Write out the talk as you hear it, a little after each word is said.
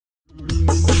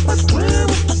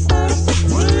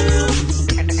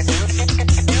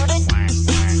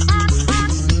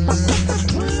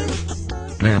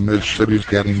this shit is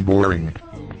getting boring.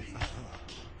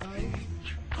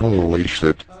 Holy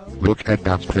shit. Look at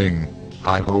that thing.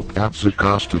 I hope that's a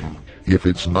costume. If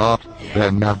it's not,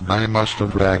 then that guy must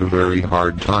have had a very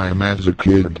hard time as a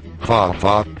kid. Ha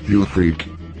ha, you freak.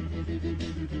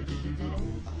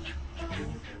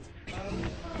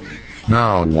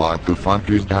 Now what the fuck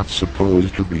is that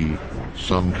supposed to be?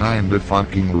 Some kind of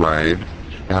fucking ride?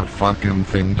 That fucking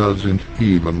thing doesn't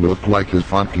even look like a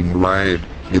fucking ride.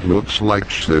 It looks like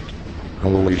shit.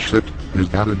 Holy shit, is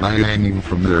that a guy hanging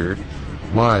from there?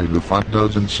 Why the fuck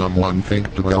doesn't someone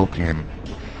think to help him?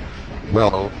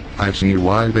 Well, I see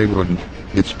why they wouldn't.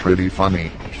 It's pretty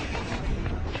funny.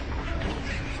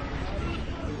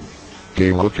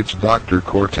 Hey look, it's Dr.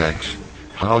 Cortex.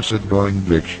 How's it going,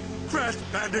 bitch? Crash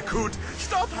Bandicoot,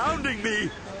 stop hounding me!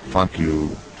 Fuck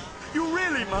you. You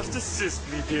really must assist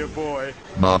me, dear boy.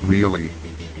 Not really.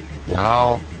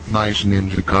 Wow, nice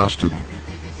ninja costume.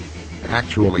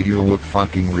 Actually, you look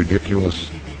fucking ridiculous.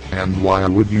 And why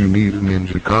would you need a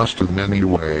ninja costume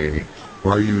anyway?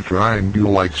 Are you trying to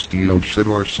like steal shit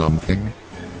or something?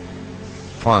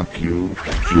 Fuck you,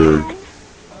 jerk.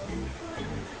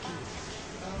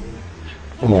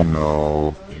 Oh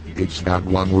no. It's that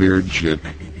one weird chick.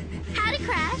 Howdy,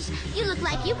 Crash. You look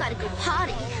like you got a good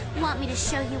party. Want me to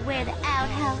show you where the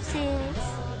outhouse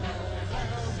is?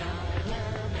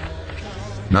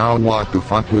 Now what the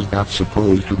fuck was that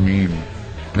supposed to mean?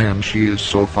 Man, she is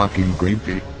so fucking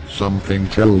creepy. Something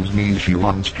tells me she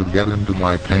wants to get into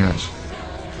my pants.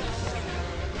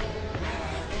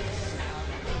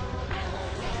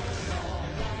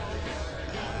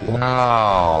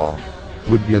 Wow.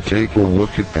 Would you take a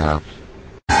look at that?